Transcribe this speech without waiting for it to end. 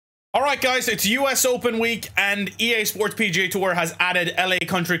All right, guys, it's US Open week and EA Sports PGA Tour has added LA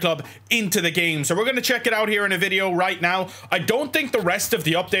Country Club into the game. So we're going to check it out here in a video right now. I don't think the rest of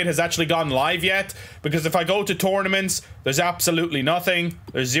the update has actually gone live yet, because if I go to tournaments, there's absolutely nothing.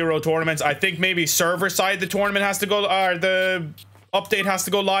 There's 0 tournaments. I think maybe server side the tournament has to go, or the update has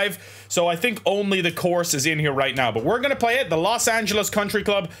to go live. So I think only the course is in here right now, but we're going to play it, the Los Angeles Country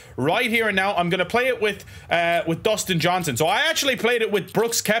Club, right here and now. I'm going to play it with Dustin Johnson. So I actually played it with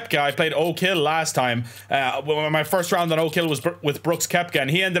Brooks Koepka. I played Oak Hill last time. My first round on Oak Hill was with Brooks Koepka,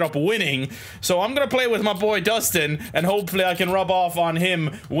 and he ended up winning. So I'm going to play with my boy Dustin, and hopefully I can rub off on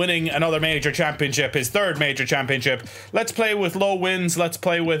him winning another major championship, his 3rd major championship. Let's play with low winds. Let's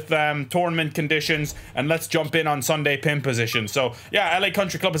play with tournament conditions, and let's jump in on Sunday pin position. So yeah, LA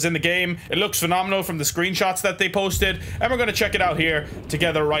Country Club is in the game. It looks phenomenal from the screenshots that they posted, and we're going to check it out here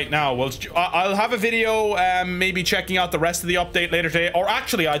together right now. I'll have a video maybe checking out the rest of the update later today, or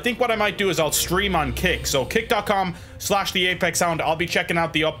actually I think what I might do is I'll stream on Kick. So kick.com/theapexhound. I'll be checking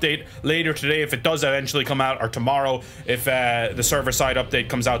out the update later today if it does eventually come out, or tomorrow if the server side update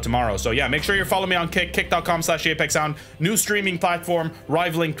comes out tomorrow. So yeah, make sure you're following me on Kick, kick.com/theapexhound. New streaming platform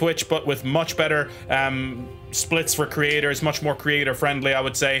rivaling Twitch, but with much better splits for creators, much more creator friendly, I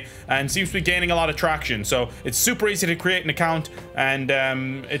would say, and seems to be gaining a lot of traction. So it's super easy to create an account, and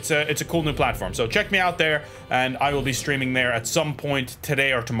it's a cool new platform. So check me out there, and I will be streaming there at some point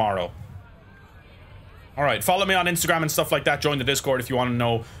today or tomorrow. All right, follow me on Instagram and stuff like that. Join the Discord if you want to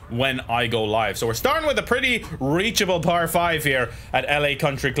know when I go live. So we're starting with a pretty reachable par 5 here at LA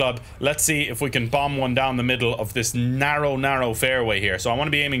Country Club. Let's see if we can bomb one down the middle of this narrow fairway here. So I want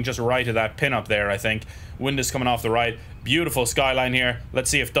to be aiming just right at that pin up there, I think. Wind is coming off the right. Beautiful skyline here. Let's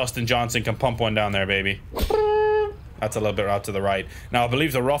see if Dustin Johnson can pump one down there, baby. That's a little bit out to the right. Now, I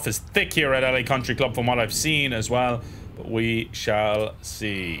believe the rough is thick here at LA Country Club from what I've seen as well, but we shall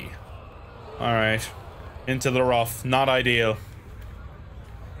see. All right. Into the rough. Not ideal.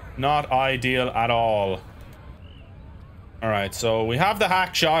 Not ideal at all. Alright, so we have the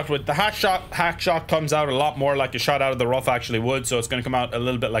hack shot. With the hack shot comes out a lot more like a shot out of the rough actually would, so it's going to come out a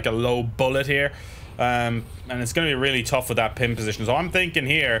little bit like a low bullet here. And it's going to be really tough with that pin position. So I'm thinking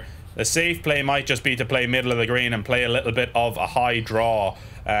here, the safe play might just be to play middle of the green and play a little bit of a high draw.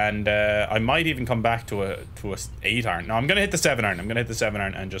 And I might even come back to a 8 iron. No, I'm going to hit the 7 iron. I'm going to hit the 7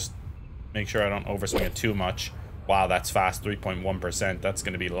 iron and just make sure I don't overswing it too much. Wow, that's fast. 3.1%. That's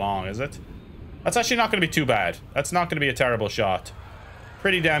going to be long, is it? That's actually not going to be too bad. That's not going to be a terrible shot.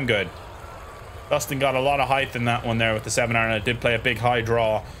 Pretty damn good. Dustin got a lot of height in that one there with the 7 iron. It did play a big high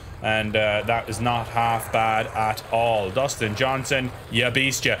draw, and that is not half bad at all. Dustin Johnson, ya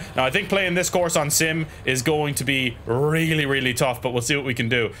beast ya. Now, I think playing this course on sim is going to be really tough, but we'll see what we can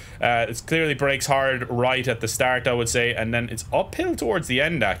do. It clearly breaks hard right at the start, I would say, and then it's uphill towards the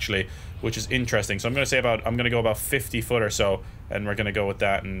end, actually, which is interesting. So I'm going to go about 50 foot or so, and we're going to go with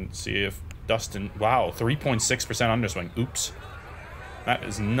that and see if Dustin... Wow, 3.6% underswing. Oops. That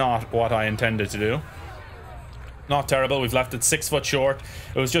is not what I intended to do. Not terrible. We've left it 6 foot short.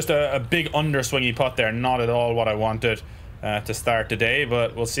 It was just a big underswingy putt there. Not at all what I wanted to start today,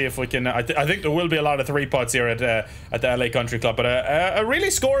 but we'll see if we can... I think there will be a lot of 3 putts here at the LA Country Club, but a really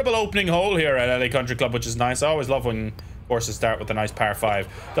scoreable opening hole here at LA Country Club, which is nice. I always love when courses start with a nice par 5.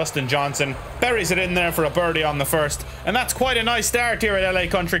 Dustin Johnson buries it in there for a birdie on the first, and that's quite a nice start here at LA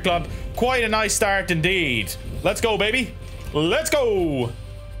Country Club. Quite a nice start indeed. Let's go, baby. Let's go.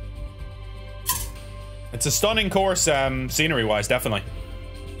 It's a stunning course, scenery-wise, definitely.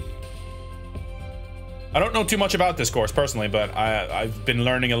 I don't know too much about this course personally, but I've been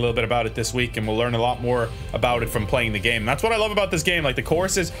learning a little bit about it this week, and we'll learn a lot more about it from playing the game. That's what I love about this game. Like, the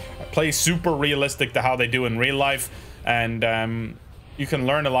courses play super realistic to how they do in real life, and you can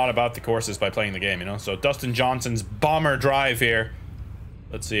learn a lot about the courses by playing the game, you know? So Dustin Johnson's bomber drive here.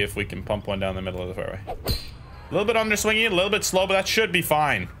 Let's see if we can pump one down the middle of the fairway. A little bit underswingy, a little bit slow, but that should be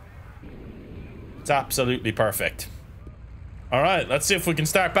fine. It's absolutely perfect. All right, let's see if we can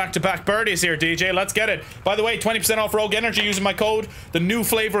start back-to-back birdies here, DJ. Let's get it. By the way, 20% off Rogue Energy using my code. The new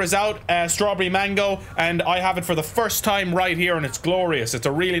flavor is out, strawberry mango, and I have it for the first time right here, and it's glorious. It's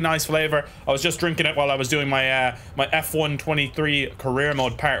a really nice flavor. I was just drinking it while I was doing my my F1 23 career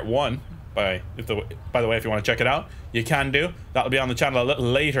mode part 1. By the way, if you want to check it out, you can do. That'll be on the channel a little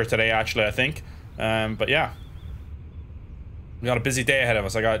later today, actually, I think. But yeah. We got a busy day ahead of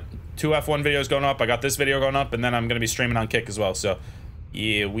us. I got 2 F1 videos going up. I got this video going up, and then I'm going to be streaming on Kick as well. So,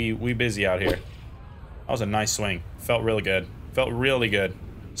 yeah, we busy out here. That was a nice swing. Felt really good. Felt really good.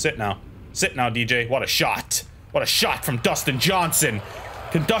 Sit now. Sit now, DJ. What a shot. What a shot from Dustin Johnson.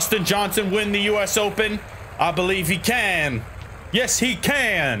 Can Dustin Johnson win the US Open? I believe he can. Yes, he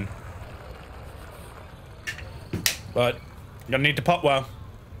can. But you're gonna need to putt well.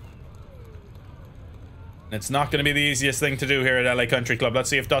 It's not gonna be the easiest thing to do here at LA Country Club. Let's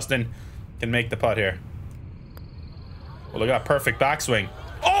see if Dustin can make the putt here. Well, look at that perfect backswing.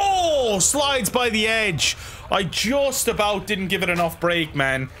 Oh, slides by the edge. I just about didn't give it enough break,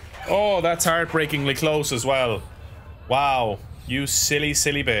 man. Oh, that's heartbreakingly close as well. Wow, you silly,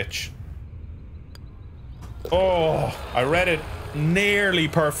 silly bitch. Oh, I read it nearly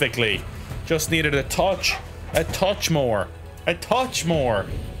perfectly. Just needed a touch more,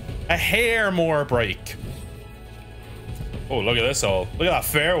 a hair more break. Oh, look at this hole. Look at that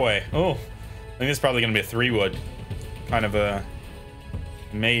fairway. Oh, I think it's probably gonna be a 3-wood. Kind of a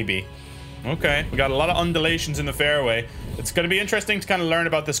maybe. Okay, we got a lot of undulations in the fairway. It's going to be interesting to kind of learn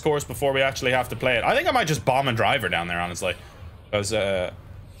about this course before we actually have to play it. I think I might just bomb and driver down there, honestly, because I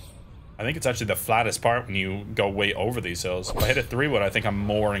think it's actually the flattest part when you go way over these hills. If I hit a 3-wood, I think I'm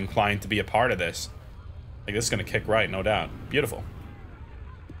more inclined to be a part of this. Like, this is going to kick right, no doubt. Beautiful.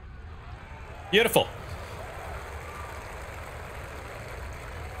 Beautiful.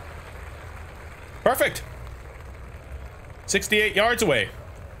 Perfect. 68 yards away.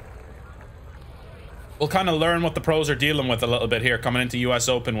 We'll kind of learn what the pros are dealing with a little bit here coming into US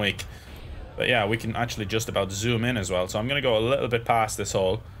Open week. But yeah, we can actually just about zoom in as well. So I'm going to go a little bit past this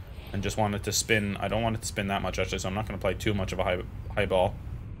hole and just want it to spin. I don't want it to spin that much, actually, so I'm not going to play too much of a high ball.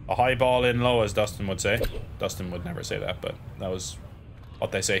 A high ball in low, as Dustin would say. Dustin would never say that, but that was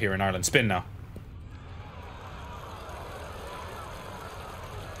what they say here in Ireland. Spin now.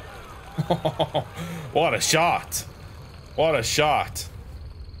 What a shot. What a shot.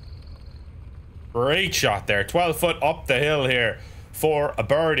 Great shot there. 12 foot up the hill here for a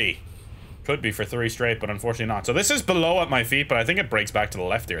birdie. Could be for 3 straight, but unfortunately not. So this is below at my feet, but I think it breaks back to the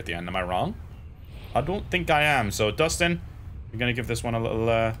left here at the end. Am I wrong? I don't think I am. So Dustin, you're going to give this one a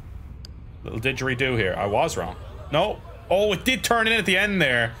little didgeridoo here. I was wrong. No. Oh, it did turn in at the end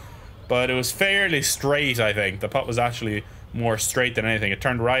there, but it was fairly straight, I think. The putt was actually more straight than anything. It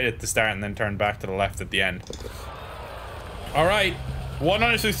turned right at the start and then turned back to the left at the end. All right. 1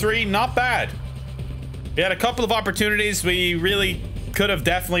 under through 3. Not bad. We had a couple of opportunities. We really could have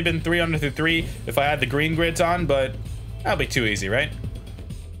definitely been 3 under through 3 if I had the green grids on, but that'll be too easy, right?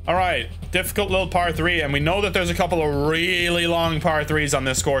 All right, difficult little par 3, and we know that there's a couple of really long par 3s on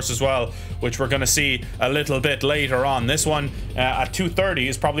this course as well, which we're going to see a little bit later on. This one at 230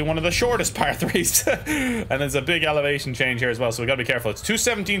 is probably one of the shortest par 3s, and there's a big elevation change here as well, so we got to be careful. It's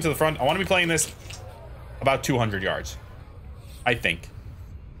 217 to the front. I want to be playing this about 200 yards, I think.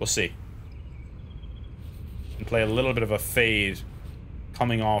 We'll see. And play a little bit of a fade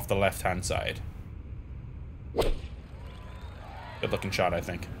coming off the left-hand side. Good looking shot, I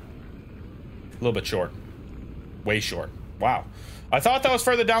think. A little bit short. Way short. Wow. I thought that was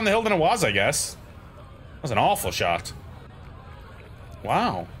further down the hill than it was, I guess. That was an awful shot.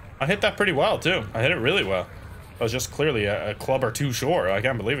 Wow. I hit that pretty well, too. I hit it really well. I was just clearly a club or 2 short. I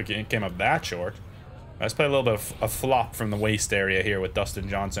can't believe it came up that short. Let's play a little bit of a flop from the waist area here with Dustin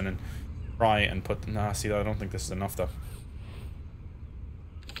Johnson and try and put... Nah, see, I don't think this is enough, though.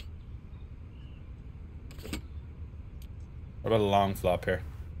 What about a long flop here?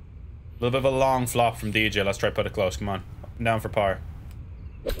 A little bit of a long flop from DJ. Let's try put it close. Come on. Up and down for par.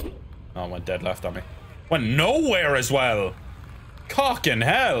 Oh, it went dead left on me. Went nowhere as well. Cockin'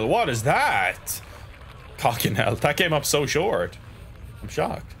 hell. What is that? Cockin' hell. That came up so short. I'm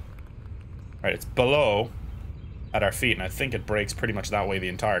shocked. Alright, it's below at our feet, and I think it breaks pretty much that way the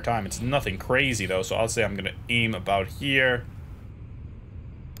entire time. It's nothing crazy, though, so I'll say I'm going to aim about here.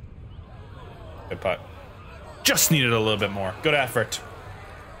 Good putt. Just needed a little bit more. Good effort.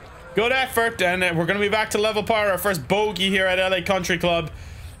 Good effort, and we're going to be back to level par. Our first bogey here at LA Country Club,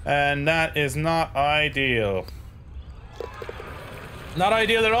 and that is not ideal. Not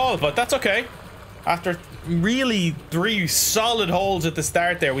ideal at all, but that's okay. After really 3 solid holes at the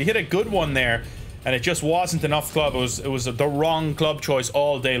start there, we hit a good one there, and it just wasn't enough club. It was the wrong club choice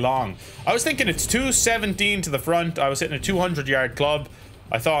all day long. I was thinking it's 217 to the front. I was hitting a 200-yard club.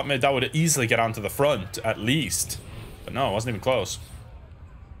 I thought that would easily get onto the front, at least. But no, it wasn't even close.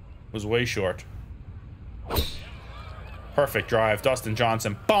 It was way short. Perfect drive. Dustin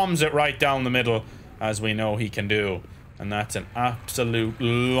Johnson bombs it right down the middle, as we know he can do. And that's an absolute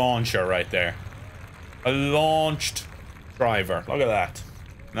launcher right there. A launched driver. Look at that.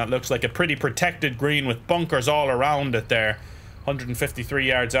 And that looks like a pretty protected green with bunkers all around it there. 153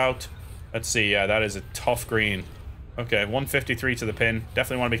 yards out. Let's see. Yeah, that is a tough green. Okay, 153 to the pin.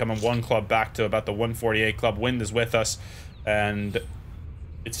 Definitely want to be coming 1 club back to about the 148 club. Wind is with us, and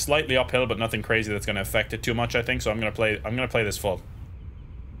it's slightly uphill, but nothing crazy that's going to affect it too much, I think. So I'm gonna play this full.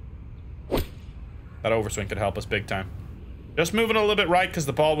 That overswing could help us big time. Just moving a little bit right because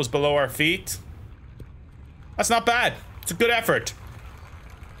the ball was below our feet. That's not bad. It's a good effort.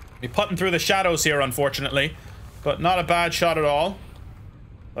 We're putting through the shadows here, unfortunately. But not a bad shot at all.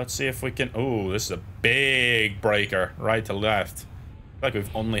 Let's see if we can... Ooh, this is a big breaker. Right to left. I feel like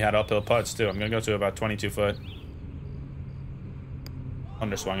we've only had uphill putts, too. I'm going to go to about 22 foot.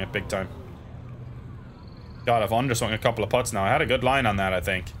 Underswung it big time. God, I've underswung a couple of putts now. I had a good line on that, I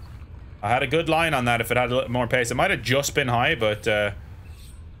think. I had a good line on that if it had a little more pace. It might have just been high, but it's a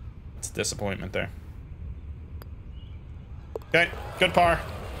disappointment there. Okay, good par.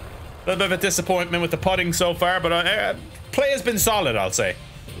 A little bit of a disappointment with the putting so far, but play has been solid, I'll say.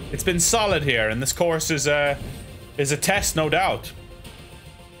 It's been solid here, and this course is a test, no doubt.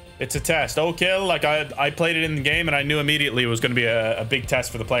 It's a test. Oak Hill, like I played it in the game, and I knew immediately it was going to be a big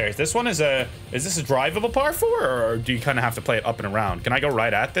test for the players. This one is this a drivable par 4, or do you kind of have to play it up and around? Can I go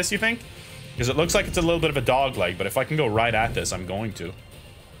right at this, you think? Because it looks like it's a little bit of a dog leg, but if I can go right at this, I'm going to.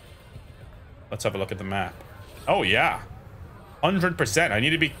 Let's have a look at the map. Oh yeah, 100%. I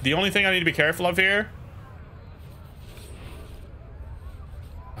need to be. The only thing I need to be careful of here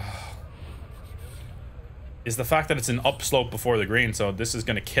is the fact that it's an upslope before the green, so this is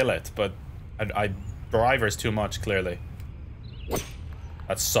going to kill it, but driver's too much, clearly.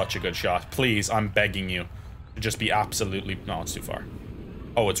 That's such a good shot. Please, I'm begging you to just be absolutely... No, it's too far.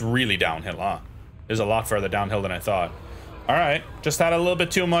 Oh, it's really downhill, huh? There's a lot further downhill than I thought. Alright, just had a little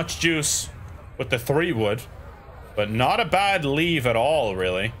bit too much juice with the 3-wood, but not a bad leave at all,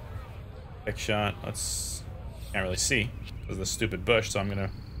 really. Big shot. Let's... Can't really see because of the stupid bush, so I'm going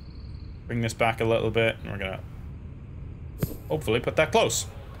to bring this back a little bit, and we're gonna hopefully put that close.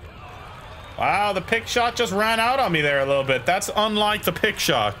 Wow, the pick shot just ran out on me there a little bit. That's unlike the pick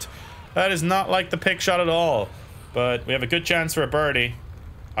shot. That is not like the pick shot at all. But we have a good chance for a birdie.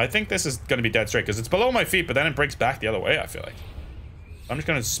 I think this is gonna be dead straight because it's below my feet, but then it breaks back the other way, I feel like. I'm just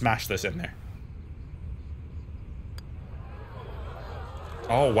gonna smash this in there.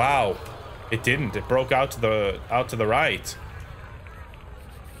 Oh wow. It didn't. It broke out to the right.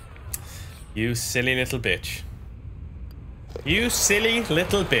 You silly little bitch. You silly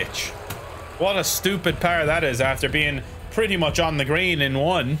little bitch. What a stupid par that is after being pretty much on the green in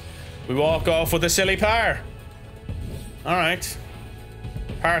one. We walk off with a silly par. Alright.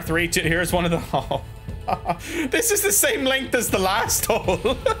 Par 3, here's one of the... Oh. This is the same length as the last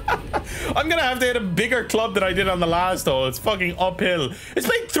hole. I'm gonna have to hit a bigger club than I did on the last hole. It's fucking uphill. It's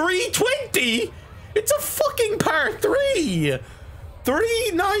like 320! It's a fucking par 3!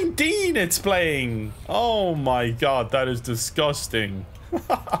 319 it's playing. Oh my god, that is disgusting.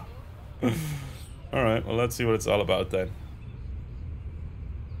 Alright, well let's see what it's all about then.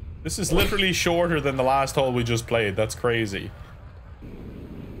 This is literally shorter than the last hole we just played. That's crazy.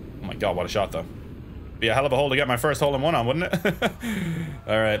 Oh my god, what a shot though. Be a hell of a hole to get my first hole in one on, wouldn't it?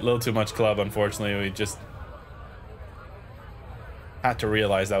 Alright, a little too much club, unfortunately. We just had to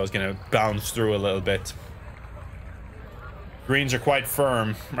realize that was gonna bounce through a little bit. Greens are quite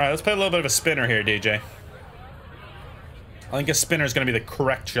firm. Right, let's play a little bit of a spinner here, DJ. I think a spinner is going to be the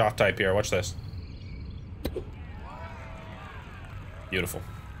correct shot type here. Watch this. Beautiful.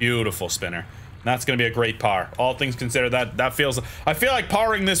 Beautiful spinner. That's going to be a great par. All things considered, that feels... I feel like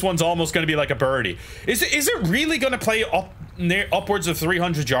parring this one's almost going to be like a birdie. Is it really going to play upwards of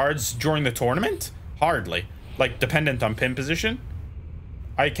 300 yards during the tournament? Hardly. Like, dependent on pin position?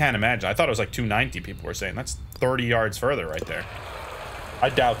 I can't imagine. I thought it was like 290, people were saying. That's 30 yards further right there. I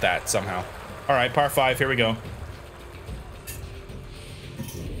doubt that somehow. All right, par 5, here we go.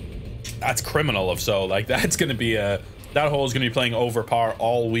 That's criminal if so. Like, that's going to be a... That hole is going to be playing over par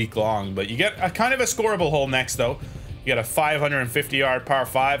all week long. But you get a kind of a scoreable hole next, though. You get a 550-yard par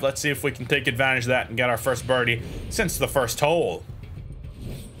 5. Let's see if we can take advantage of that and get our first birdie since the first hole.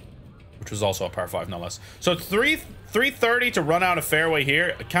 Which was also a par 5, no less. So 330 to run out of fairway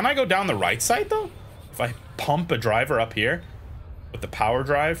here. Can I go down the right side, though? If I pump a driver up here with the power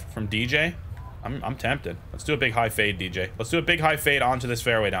drive from DJ, I'm tempted. Let's do a big high fade, DJ. Let's do a big high fade onto this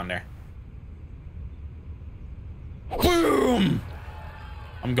fairway down there. Boom!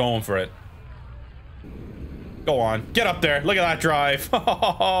 I'm going for it. Go on. Get up there. Look at that drive.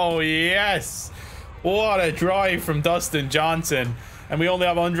 Oh, yes. What a drive from Dustin Johnson. And we only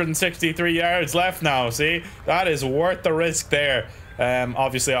have 163 yards left now, see? That is worth the risk there.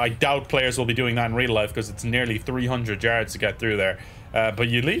 Obviously, I doubt players will be doing that in real life because it's nearly 300 yards to get through there. But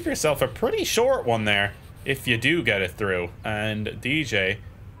you leave yourself a pretty short one there if you do get it through. And DJ,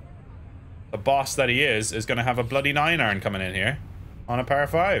 the boss that he is going to have a bloody 9-iron coming in here on a par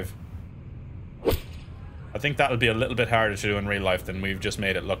 5. I think that'll be a little bit harder to do in real life than we've just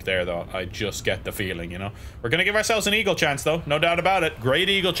made it look there, though. I just get the feeling, you know. We're going to give ourselves an eagle chance, though. No doubt about it. Great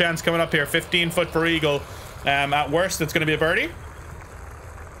eagle chance coming up here. 15 foot for eagle. At worst, it's going to be a birdie.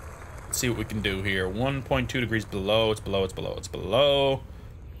 Let's see what we can do here. 1.2 degrees below. It's below, it's below, it's below.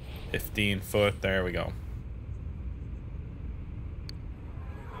 15 foot. There we go.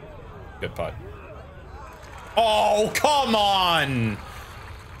 Good putt. Oh, come on!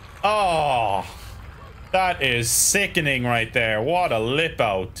 Oh, that is sickening right there. What a lip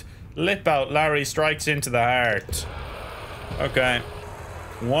out. Lip out, Larry strikes into the heart. Okay.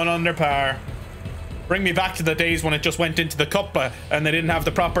 1 under par. Bring me back to the days when it just went into the cup and they didn't have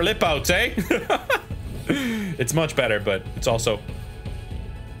the proper lip outs, eh? It's much better, but it's also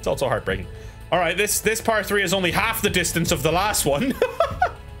heartbreaking. All right, this par 3 is only half the distance of the last one.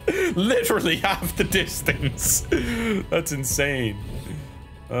 Literally half the distance. That's insane.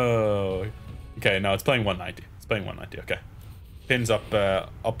 Oh, okay. No, it's playing 190. It's playing 190. Okay, pins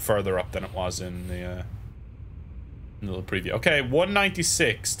up further up than it was in the little preview. Okay,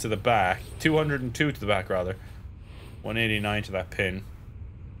 196 to the back, 202 to the back rather, 189 to that pin.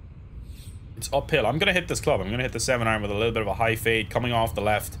 It's uphill. I'm gonna hit this club. I'm gonna hit the 7-iron with a little bit of a high fade coming off the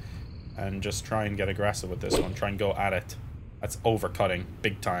left, and just try and get aggressive with this one. Try and go at it. That's overcutting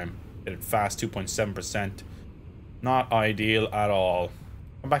big time. Hit it fast, 2.7%. Not ideal at all.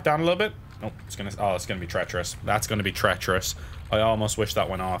 Come back down a little bit. Nope, it's gonna be treacherous. That's gonna be treacherous. I almost wish that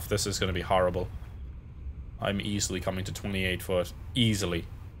went off. This is gonna be horrible. I'm easily coming to 28 foot. Easily.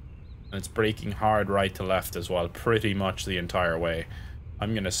 And it's braking hard right to left as well. Pretty much the entire way.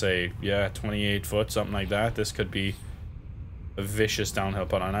 I'm gonna say, yeah, 28 foot, something like that. This could be a vicious downhill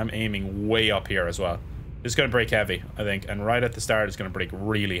putt. And I'm aiming way up here as well. It's gonna break heavy, I think. And right at the start, it's gonna break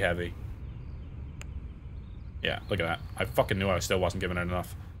really heavy. Yeah, look at that. I fucking knew I still wasn't giving it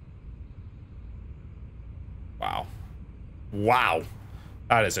enough. Wow. Wow.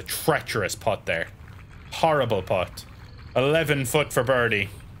 That is a treacherous putt there. Horrible putt. 11 foot for birdie.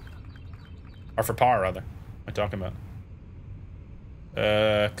 Or for par, rather. What am I talking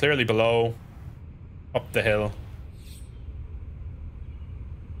about? Clearly below. Up the hill.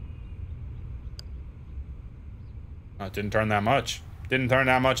 Oh, it didn't turn that much. Didn't turn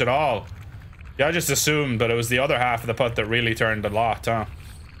that much at all. Yeah, I just assumed, but it was the other half of the putt that really turned a lot, huh?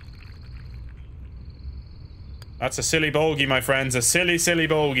 That's a silly bogey, my friends. A silly, silly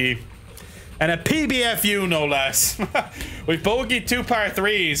bogey. And a PBFU, no less. We've bogeyed 2 par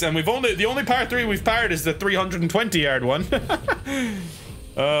 3s, and the only par 3 we've parred is the 320-yard one.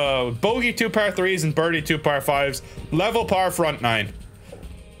 Bogey 2 par 3s and birdie 2 par 5s. Level par front 9.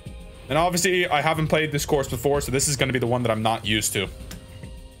 And obviously, I haven't played this course before, so this is going to be the one that I'm not used to.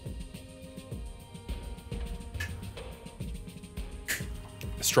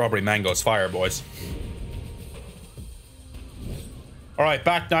 Strawberry mango's fire, boys. All right,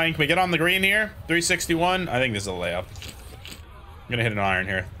 back 9. Can we get on the green here? 361. I think this is a layup. I'm gonna hit an iron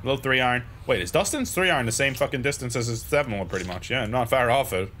here. A little 3-iron. Wait, is Dustin's 3-iron the same fucking distance as his 7-wood, pretty much? Yeah, not far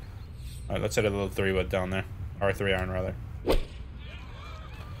off it. All right, let's hit a little 3-wood down there, or 3-iron rather.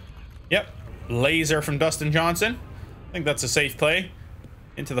 Yep, laser from Dustin Johnson. I think that's a safe play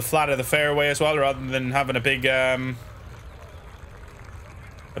into the flat of the fairway as well, rather than having a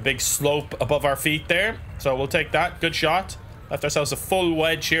big slope above our feet there. So we'll take that. Good shot. Left ourselves a full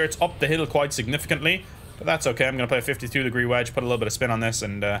wedge here. It's up the hill quite significantly, but that's okay. I'm going to play a 52-degree wedge, put a little bit of spin on this,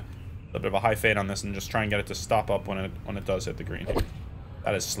 and a little bit of a high fade on this, and just try and get it to stop up when it does hit the green.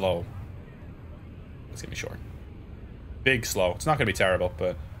 That is slow. It's going to be short. Big slow. It's not going to be terrible,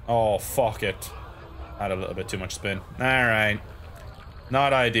 but... Oh, fuck it. Had a little bit too much spin. Alright.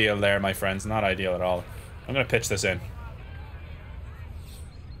 Not ideal there, my friends. Not ideal at all. I'm going to pitch this in.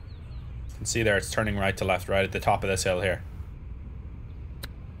 You can see there it's turning right to left, right at the top of this hill here.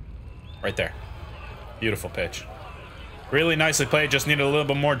 Right there. Beautiful pitch. Really nicely played, just needed a little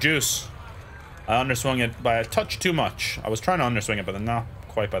bit more juice. I underswung it by a touch too much. I was trying to underswing it, but not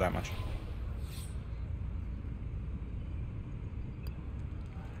quite by that much.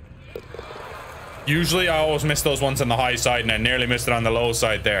 Usually I always miss those ones on the high side, and I nearly missed it on the low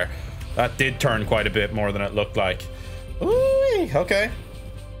side there. That did turn quite a bit more than it looked like. Ooh, okay.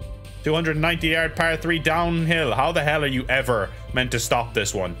 290-yard par 3 downhill. How the hell are you ever meant to stop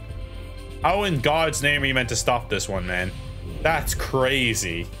this one? How in God's name are you meant to stop this one, man? That's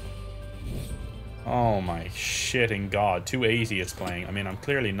crazy. Oh my shitting God. 280 is playing. I mean, I'm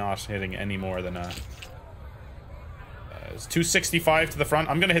clearly not hitting any more than a... It's 265 to the front.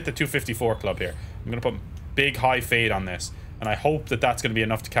 I'm going to hit the 254 club here. I'm going to put big high fade on this. And I hope that that's going to be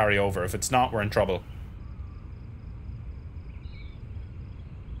enough to carry over. If it's not, we're in trouble.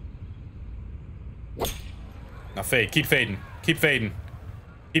 Now fade. Keep fading. Keep fading.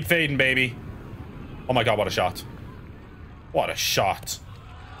 Keep fading, baby. Oh my god, what a shot. What a shot.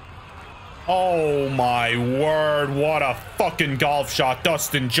 Oh my word, what a fucking golf shot.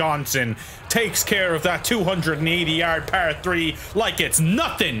 Dustin Johnson takes care of that 280-yard par 3 like it's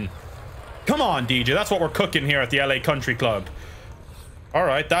nothing. Come on, DJ, that's what we're cooking here at the LA Country Club. All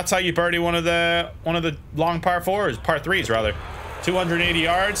right, that's how you birdie one of the long par 3s rather. 280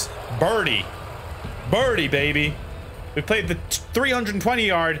 yards, birdie. Birdie, baby. We played the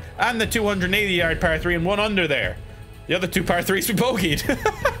 320-yard and the 280-yard par 3 and one under there. The other 2 par 3s we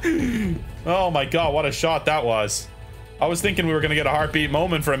bogeyed. Oh my god, what a shot that was. I was thinking we were going to get a heartbeat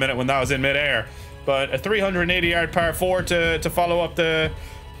moment for a minute when that was in midair. But a 380-yard par 4 to follow up the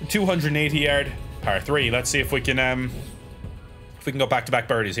 280-yard par 3. Let's see if we can go back-to-back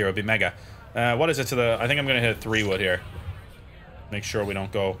birdies here. It would be mega. What is it to the... I think I'm going to hit a 3-wood here. Make sure we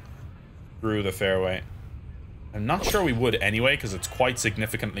don't go through the fairway. I'm not sure we would anyway, because it's quite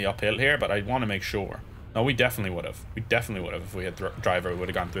significantly uphill here, but I want to make sure. No, we definitely would have. We definitely would have. If we hit driver, we would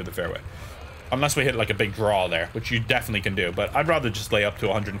have gone through the fairway. Unless we hit like a big draw there, which you definitely can do. But I'd rather just lay up to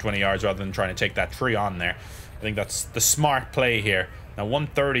 120 yards rather than trying to take that tree on there. I think that's the smart play here. Now,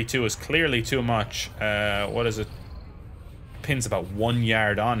 132 is clearly too much. What is it? Pin's about 1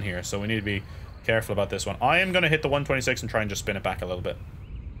 yard on here, so we need to be careful about this one. I am going to hit the 126 and try and just spin it back a little bit.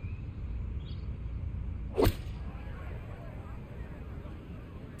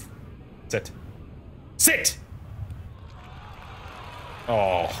 Sit. Sit!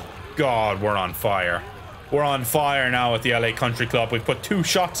 Oh, God, we're on fire. We're on fire now at the LA Country Club. We've put 2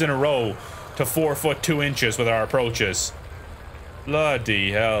 shots in a row to 4 foot 2 inches with our approaches.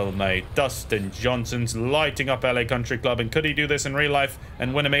 Bloody hell, mate. Dustin Johnson's lighting up LA Country Club. And could he do this in real life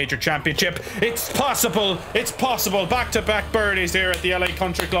and win a major championship? It's possible. It's possible. Back-to-back birdies here at the LA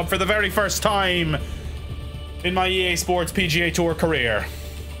Country Club for the very first time in my EA Sports PGA Tour career.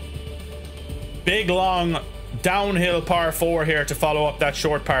 Big, long, downhill par 4 here to follow up that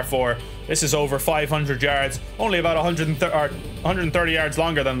short par 4. This is over 500 yards. Only about 130 yards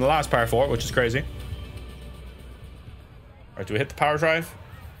longer than the last par 4, which is crazy. Alright, do we hit the power drive?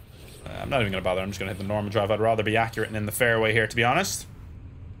 I'm not even going to bother. I'm just going to hit the normal drive. I'd rather be accurate and in the fairway here, to be honest.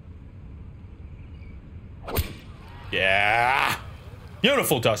 Yeah!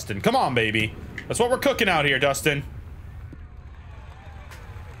 Beautiful, Dustin. Come on, baby. That's what we're cooking out here, Dustin.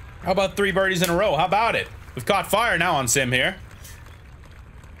 How about 3 birdies in a row? How about it? We've caught fire now on Sim here.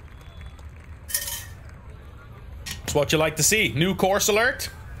 It's what you like to see. New course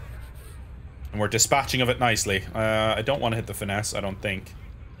alert. And we're dispatching of it nicely. I don't want to hit the finesse, I don't think.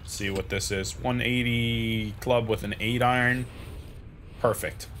 Let's see what this is. 180 club with an 8-iron.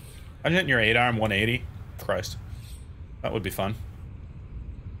 Perfect. I'm hitting your 8-iron 180. Christ. That would be fun.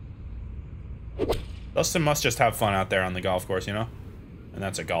 Dustin must just have fun out there on the golf course, you know? And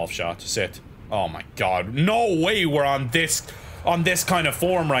that's a golf shot. Sit. Oh my god. No way we're on this kind of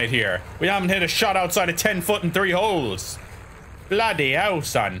form right here. We haven't hit a shot outside of 10 foot in 3 holes. Bloody hell,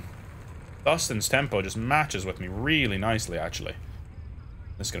 son. Dustin's tempo just matches with me really nicely, actually.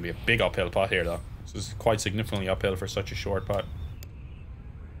 This is going to be a big uphill putt here, though. This is quite significantly uphill for such a short putt.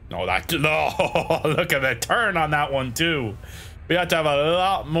 No, look at the turn on that one, too. We had to have a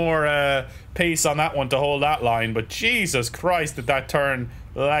lot more pace on that one to hold that line, but Jesus Christ, did that turn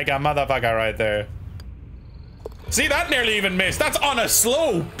like a motherfucker right there. See, that nearly even missed. That's on a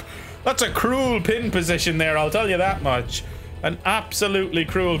slope. That's a cruel pin position there, I'll tell you that much. An absolutely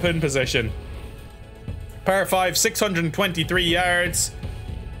cruel pin position. Par 5, 623 yards.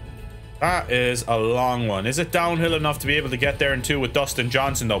 That is a long one. Is it downhill enough to be able to get there in 2 with Dustin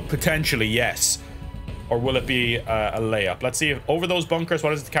Johnson, though? Potentially, yes. Or will it be a layup? Let's see if over those bunkers.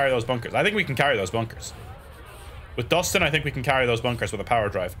 What is it to carry those bunkers? I think we can carry those bunkers. With Dustin, I think we can carry those bunkers with a power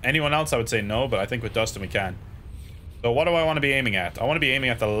drive. Anyone else, I would say no, but I think with Dustin we can. So what do I want to be aiming at? I want to be aiming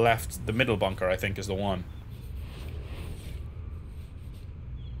at the left, the middle bunker, I think is the one.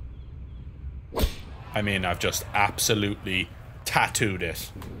 I mean, I've just absolutely tattooed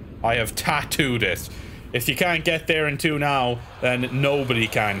it. I have tattooed it. If you can't get there in 2 now, then nobody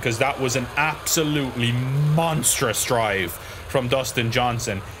can, because that was an absolutely monstrous drive from Dustin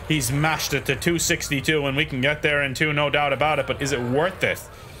Johnson. He's mashed it to 262, and we can get there in 2, no doubt about it, but is it worth it?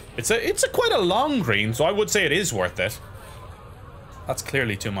 It's a quite a long green, so I would say it is worth it. That's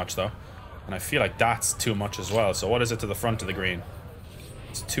clearly too much, though. And I feel like that's too much as well. So what is it to the front of the green?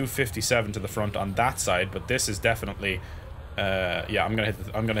 It's 257 to the front on that side, but this is definitely... yeah, I'm gonna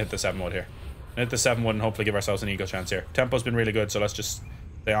hit the 7-wood here. Hit the 7-wood and hopefully give ourselves an eagle chance here. Tempo's been really good, so let's just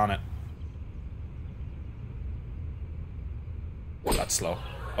stay on it. That's slow.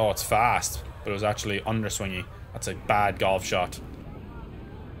 Oh, it's fast, but it was actually underswingy. That's a bad golf shot.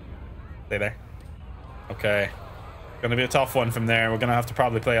 Stay there. Okay. Gonna be a tough one from there. We're gonna have to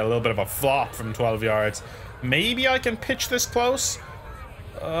probably play a little bit of a flop from 12 yards. Maybe I can pitch this close.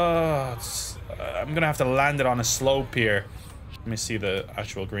 I'm gonna have to land it on a slope here. Let me see the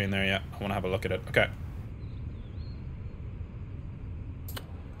actual green there. Yeah, I want to have a look at it. Okay.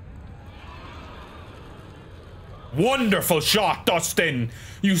 Wonderful shot, Dustin.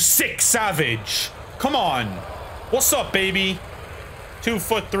 You sick savage. Come on. What's up, baby? 2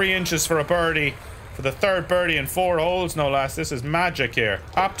 foot 3 inches for a birdie. For the third birdie in 4 holes, no less. This is magic here.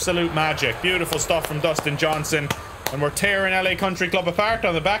 Absolute magic. Beautiful stuff from Dustin Johnson. And we're tearing LA Country Club apart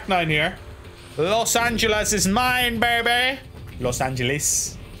on the back nine here. Los Angeles is mine, baby. Los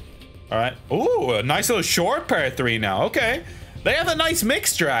Angeles. All right. Ooh, a nice little short par 3 now. Okay. They have a nice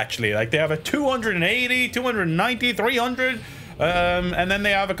mixture, actually. Like, they have a 280, 290, 300. And then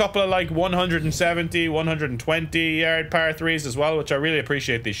they have a couple of, like, 170, 120 yard par 3s as well, which I really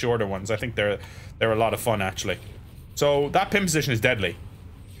appreciate, these shorter ones. I think they're a lot of fun, actually. So, that pin position is deadly.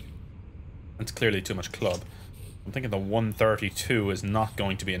 It's clearly too much club. I'm thinking the 132 is not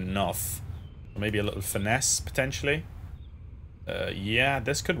going to be enough. Or maybe a little finesse, potentially. Yeah,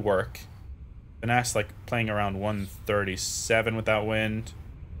 this could work. Finesse, like, playing around 137 with that wind.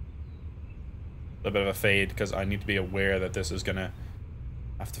 A little bit of a fade, because I need to be aware that this is going to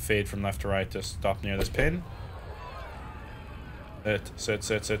have to fade from left to right to stop near this pin.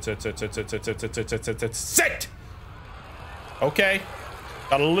 Sit! Okay.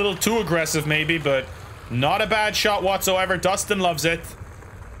 Got a little too aggressive, maybe, but not a bad shot whatsoever. Dustin loves it.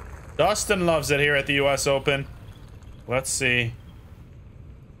 Dustin loves it here at the US Open. Let's see.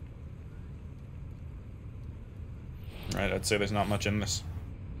 Right, I'd say there's not much in this.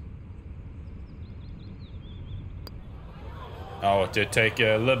 Oh, it did take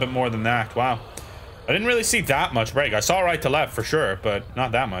a little bit more than that. Wow. I didn't really see that much break. I saw right to left for sure, but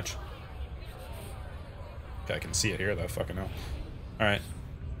not that much. Okay, I can see it here though. Fucking hell. Alright.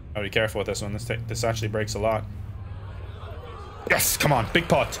 Gotta be careful with this one. This actually breaks a lot. Yes! Come on. Big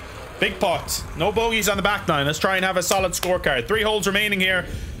putt. Big putt. No bogeys on the back nine. Let's try and have a solid scorecard. 3 holes remaining here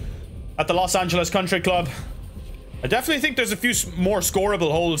at the Los Angeles Country Club. I definitely think there's a few more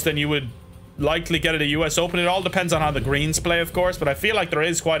scoreable holes than you would likely get at a US Open. It all depends on how the greens play, of course, but I feel like there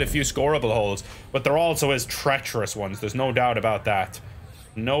is quite a few scoreable holes, but there also is treacherous ones. There's no doubt about that.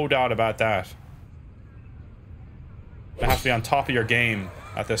 No doubt about that. You have to be on top of your game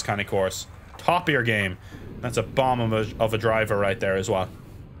at this kind of course. Top of your game. That's a bomb of a driver right there as well.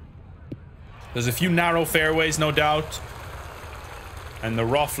 There's a few narrow fairways, no doubt, and the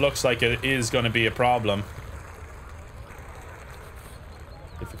rough looks like it is going to be a problem.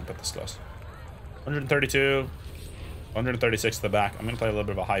 If we can put this close. 132, 136 to the back. I'm going to play a little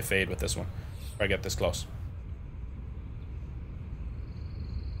bit of a high fade with this one. Try to get this close.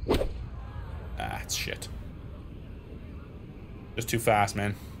 Ah, it's shit. Just too fast,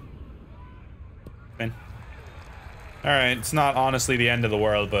 man. Spin. Alright, it's not honestly the end of the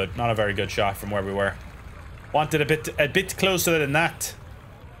world, but not a very good shot from where we were. Wanted a bit closer than that.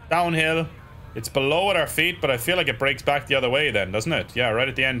 Downhill. It's below at our feet, but I feel like it breaks back the other way then, doesn't it? Yeah, right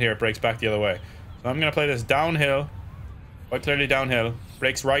at the end here, it breaks back the other way. So I'm going to play this downhill. Quite clearly downhill.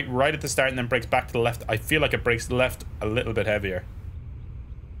 Breaks right at the start and then breaks back to the left. I feel like it breaks left a little bit heavier.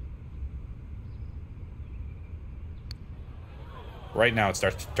 Right now it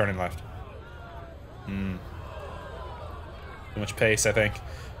starts turning left. Too much pace, I think.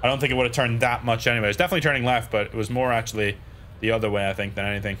 I don't think it would have turned that much anyway. It's definitely turning left, but it was more actually the other way, I think, than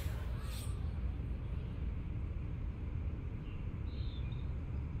anything.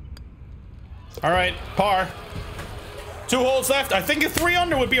 All right, par. 2 holes left. I think a 3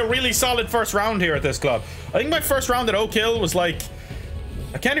 under would be a really solid first round here at this club. I think my first round at Oak Hill was like,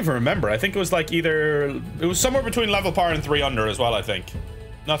 I can't even remember. I think it was like it was somewhere between level par and 3 under as well, I think.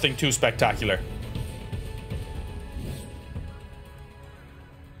 Nothing too spectacular.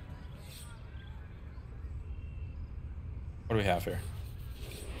 What do we have here?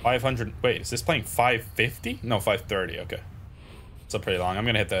 500. Wait, is this playing 550? No, 530. Okay. It's pretty long. I'm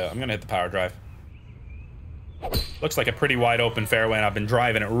gonna hit the power drive. Looks like a pretty wide open fairway, and I've been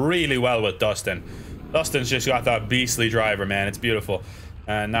driving it really well with Dustin. Dustin's just got that beastly driver, man. It's beautiful.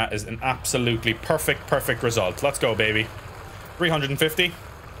 And that is an absolutely perfect result. Let's go, baby. 350.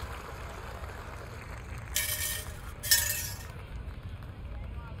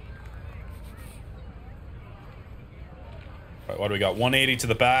 Right, what do we got? 180 to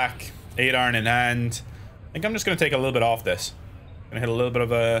the back, 8 iron in hand. I think I'm just gonna take a little bit off this. Gonna hit a little bit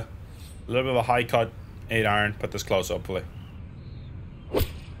of a high cut 8 iron. Put this close, hopefully.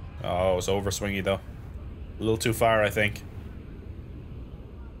 Oh, it's over swingy though. little too far, I think.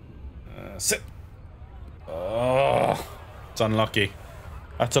 Sit. Oh, it's unlucky.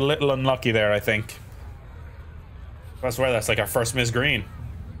 That's a little unlucky there, I think. I swear that's like our first miss green.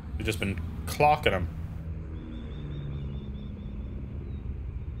 We've just been clocking him.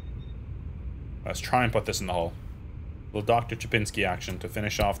 Let's try and put this in the hole. Little Dr. Chapinski action to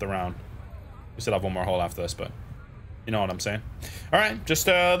finish off the round. We still have one more hole after this, but you know what I'm saying. All right, just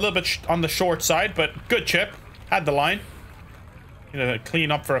a little bit on the short side, but good chip. Had the line. Gonna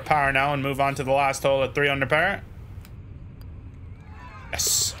clean up for a par now and move on to the last hole at 3 under par.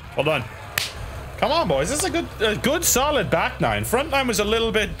 Yes, well done. Come on, boys. This is a good solid back nine. Front nine was a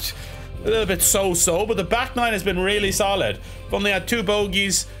little bit so-so, but the back nine has been really solid. We've only had 2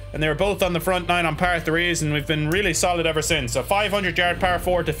 bogeys, and they were both on the front nine on par 3s, and we've been really solid ever since. So 500-yard par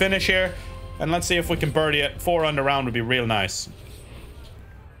 4 to finish here, and let's see if we can birdie it. 4 under round would be real nice.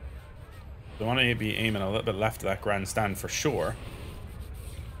 I want to be aiming a little bit left of that grandstand for sure.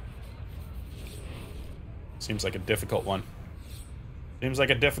 Seems like a difficult one. Seems like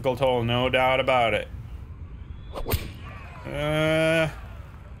a difficult hole, no doubt about it.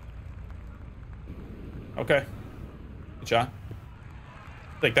 Okay. Good shot.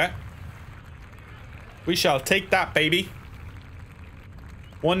 Take that. We shall take that, baby.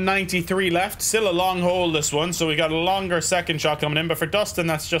 193 left. Still a long hole, this one, so we got a longer second shot coming in. But for Dustin,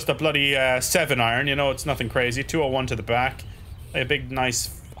 that's just a bloody 7-iron. You know, it's nothing crazy. 201 to the back. A big,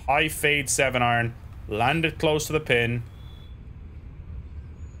 nice, high fade 7-iron. Landed close to the pin.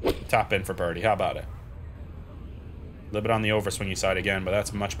 Tap in for birdie. How about it? A little bit on the overswingy side again, but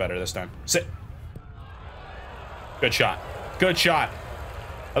that's much better this time. Sit. Good shot. Good shot.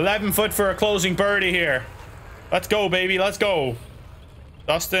 11 foot for a closing birdie here. Let's go, baby. Let's go.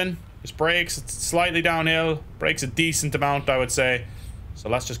 Dustin just breaks. It's slightly downhill. Breaks a decent amount, I would say. So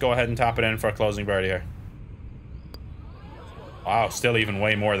let's just go ahead and tap it in for a closing birdie here. Wow, still even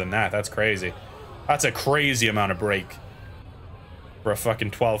way more than that. That's crazy. That's a crazy amount of break for a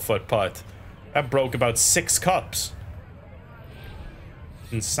fucking 12-foot putt. That broke about 6 cups.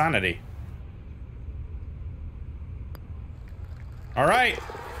 Insanity. All right.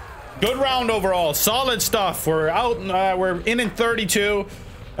 Good round overall. Solid stuff. We're out. We're in 32.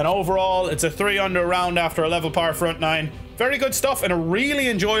 And overall, it's a 3 under round after a level par front 9. Very good stuff and a really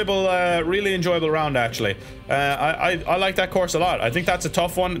enjoyable round, actually. I like that course a lot. I think that's a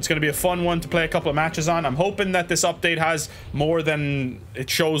tough one. It's going to be a fun one to play a couple of matches on. I'm hoping that this update has more than it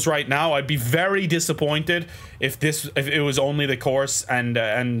shows right now. I'd be very disappointed if it was only the course and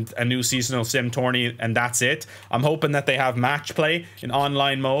a new seasonal sim tourney and that's it. I'm hoping that they have match play in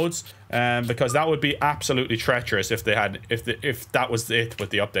online modes. Because that would be absolutely treacherous if they had if that was it with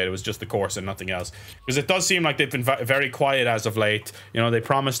the update. It was just the course and nothing else. Because it does seem like they've been very quiet as of late. You know, they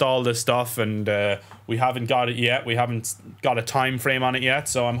promised all this stuff and we haven't got it yet. We haven't got a time frame on it yet.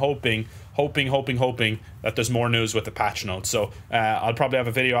 So I'm hoping that there's more news with the patch notes. So I'll probably have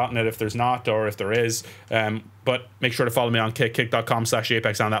a video out on it if there's not, or if there is. But make sure to follow me on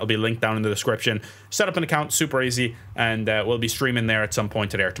kick.com/apexon. That'll be linked down in the description. Set up an account, super easy, and we'll be streaming there at some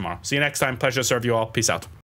point today or tomorrow. See you next time. Pleasure to serve you all. Peace out.